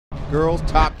Girls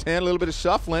top 10, a little bit of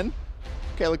shuffling.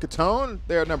 Kayla Catone,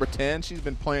 there at number 10. She's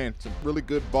been playing some really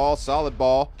good ball, solid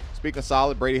ball. Speaking of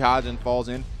solid, Brady Hodgins falls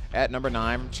in at number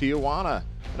 9. Chiawana.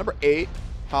 Number 8,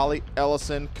 Holly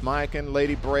Ellison, Kamiakin,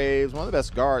 Lady Braves, one of the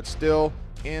best guards still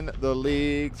in the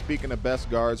league. Speaking of best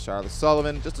guards, Charlotte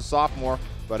Sullivan, just a sophomore,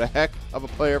 but a heck of a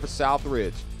player for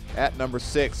Southridge. At number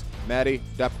 6, Maddie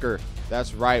Dupker.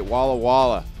 That's right, Walla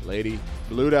Walla, Lady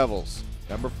Blue Devils.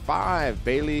 Number 5,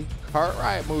 Bailey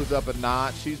Cartwright moves up a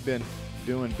notch. She's been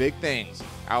doing big things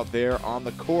out there on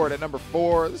the court. At number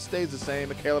 4, this stays the same,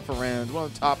 Michaela Ferenz, one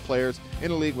of the top players in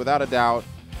the league without a doubt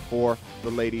for the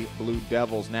Lady Blue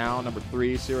Devils. Now, number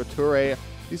 3, Sierra Toure.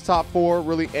 These top 4,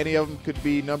 really any of them could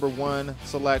be number 1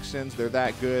 selections. They're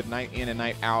that good, night in and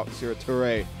night out. Sierra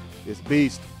Toure is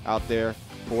beast out there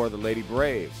for the Lady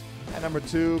Braves. At number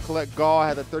 2, Colette Gall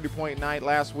had a 30-point night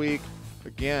last week.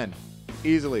 Again,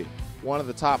 easily one of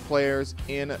the top players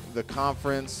in the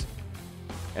conference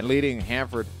and leading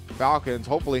Hanford Falcons,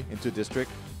 hopefully, into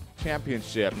district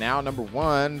championship. Now, number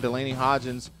 1, Delaney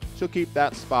Hodgins. She'll keep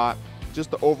that spot. Just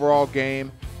the overall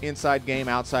game, inside game,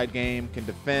 outside game, can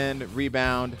defend,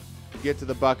 rebound, get to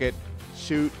the bucket,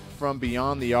 shoot from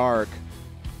beyond the arc.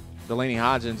 Delaney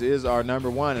Hodgins is our number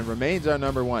 1 and remains our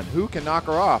number 1. Who can knock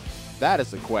her off? That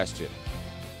is the question.